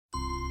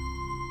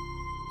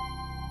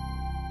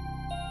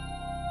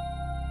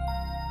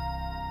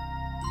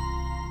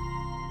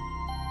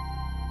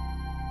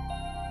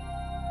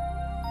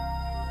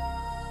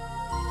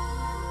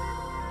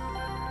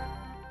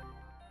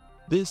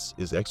This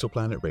is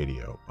Exoplanet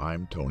Radio.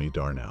 I'm Tony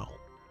Darnell.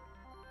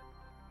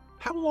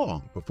 How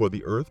long before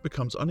the Earth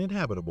becomes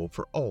uninhabitable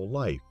for all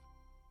life?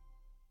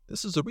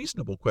 This is a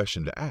reasonable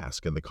question to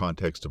ask in the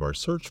context of our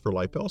search for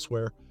life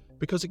elsewhere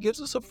because it gives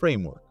us a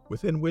framework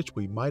within which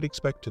we might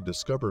expect to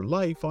discover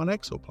life on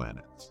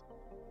exoplanets.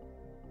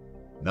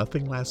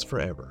 Nothing lasts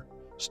forever.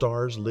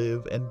 Stars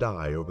live and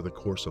die over the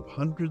course of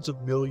hundreds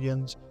of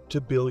millions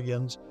to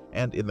billions,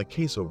 and in the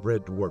case of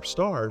red dwarf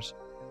stars,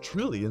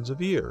 trillions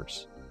of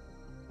years.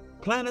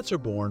 Planets are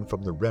born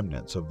from the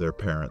remnants of their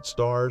parent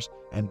stars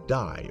and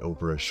die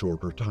over a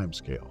shorter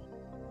timescale.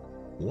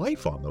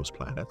 Life on those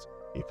planets,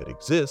 if it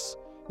exists,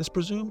 is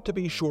presumed to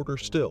be shorter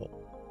still,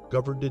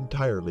 governed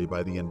entirely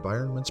by the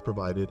environments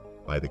provided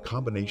by the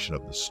combination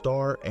of the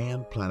star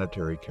and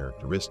planetary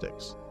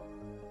characteristics.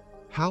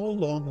 How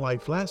long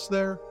life lasts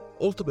there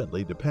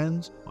ultimately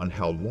depends on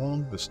how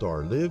long the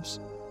star lives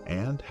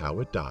and how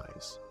it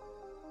dies.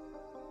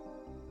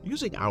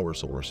 Using our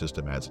solar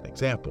system as an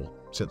example,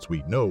 since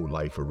we know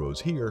life arose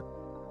here,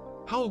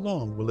 how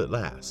long will it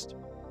last?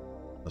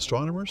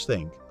 Astronomers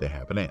think they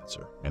have an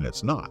answer, and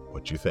it's not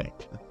what you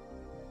think.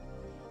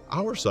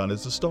 Our sun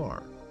is a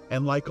star,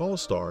 and like all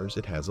stars,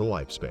 it has a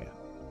lifespan.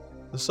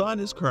 The sun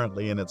is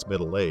currently in its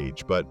middle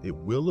age, but it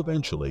will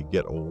eventually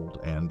get old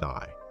and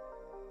die.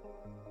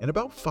 In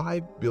about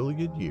 5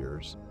 billion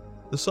years,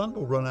 the sun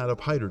will run out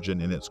of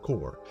hydrogen in its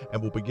core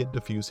and will begin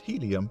to fuse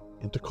helium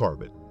into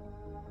carbon.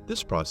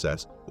 This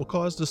process will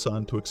cause the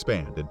sun to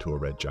expand into a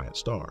red giant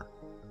star.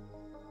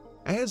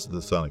 As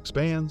the sun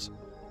expands,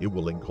 it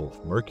will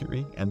engulf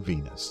Mercury and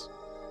Venus.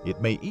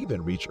 It may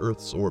even reach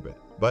Earth's orbit,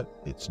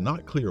 but it's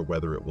not clear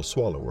whether it will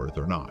swallow Earth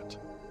or not.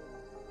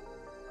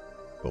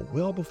 But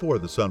well before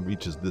the sun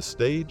reaches this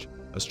stage,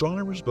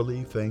 astronomers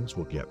believe things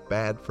will get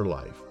bad for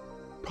life,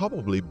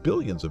 probably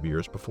billions of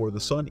years before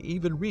the sun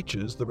even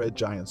reaches the red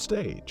giant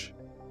stage.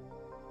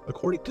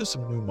 According to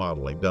some new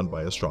modeling done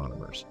by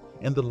astronomers,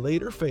 in the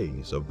later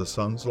phase of the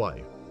sun's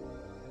life,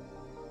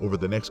 over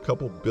the next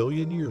couple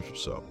billion years or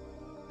so,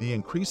 the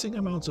increasing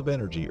amounts of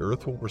energy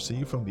Earth will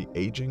receive from the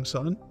aging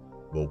sun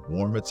will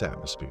warm its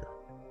atmosphere.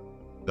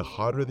 The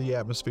hotter the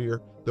atmosphere,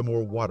 the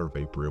more water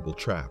vapor it will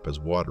trap as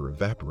water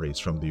evaporates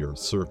from the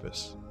Earth's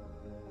surface.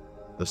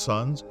 The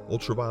sun's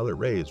ultraviolet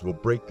rays will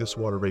break this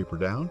water vapor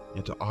down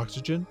into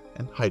oxygen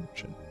and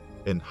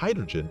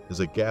hydrogen is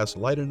a gas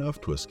light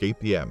enough to escape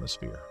the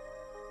atmosphere.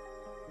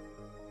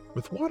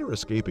 With water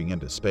escaping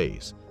into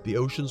space, the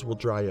oceans will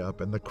dry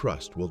up and the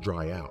crust will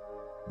dry out,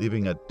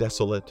 leaving a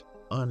desolate,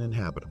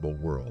 uninhabitable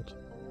world.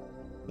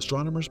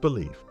 Astronomers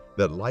believe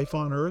that life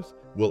on Earth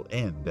will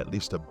end at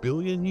least 1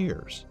 billion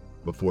years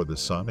before the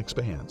sun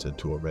expands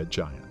into a red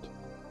giant.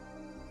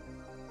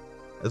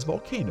 As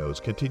volcanoes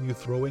continue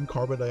throwing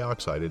carbon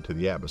dioxide into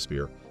the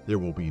atmosphere, there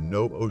will be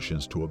no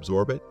oceans to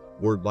absorb it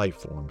or life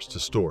forms to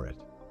store it.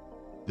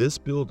 This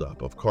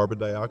buildup of carbon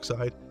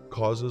dioxide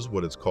causes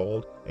what is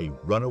called a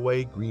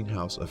runaway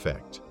greenhouse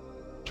effect,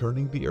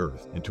 turning the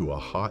Earth into a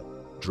hot,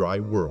 dry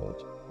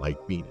world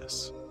like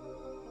Venus.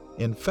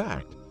 In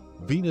fact,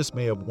 Venus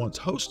may have once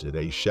hosted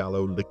a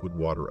shallow liquid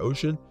water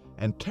ocean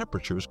and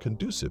temperatures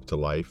conducive to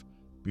life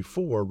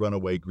before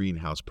runaway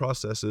greenhouse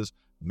processes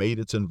made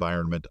its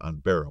environment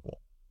unbearable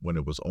when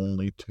it was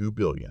only 2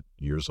 billion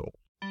years old.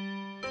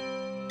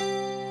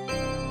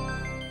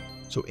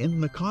 So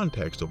in the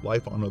context of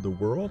life on other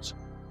worlds,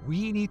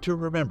 we need to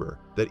remember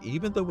that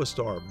even though a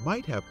star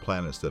might have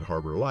planets that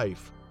harbor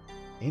life,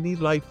 any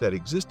life that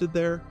existed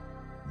there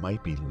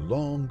might be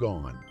long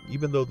gone,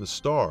 even though the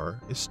star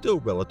is still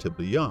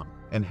relatively young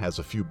and has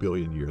a few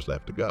billion years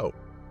left to go.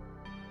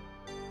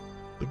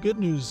 The good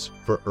news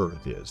for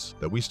Earth is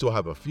that we still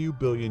have a few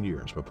billion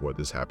years before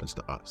this happens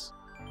to us.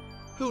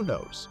 Who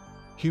knows?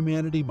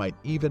 Humanity might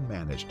even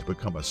manage to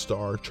become a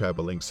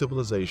star-traveling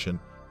civilization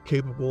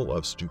capable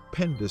of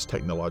stupendous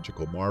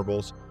technological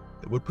marvels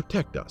that would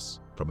protect us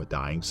from a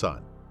dying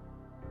sun.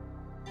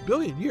 1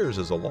 billion years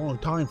is a long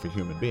time for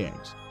human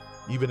beings,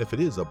 even if it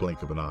is a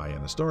blink of an eye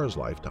in a star's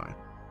lifetime.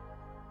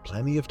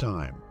 Plenty of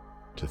time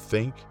to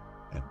think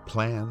and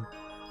plan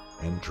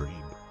and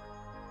dream.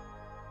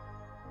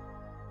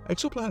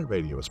 Exoplanet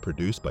Radio is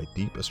produced by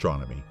Deep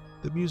Astronomy.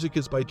 The music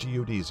is by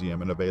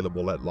Geodesium and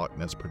available at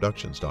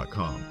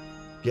LochNessProductions.com.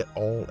 Get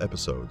all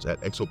episodes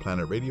at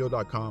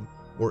exoplanetradio.com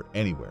or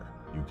anywhere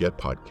you get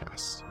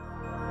podcasts.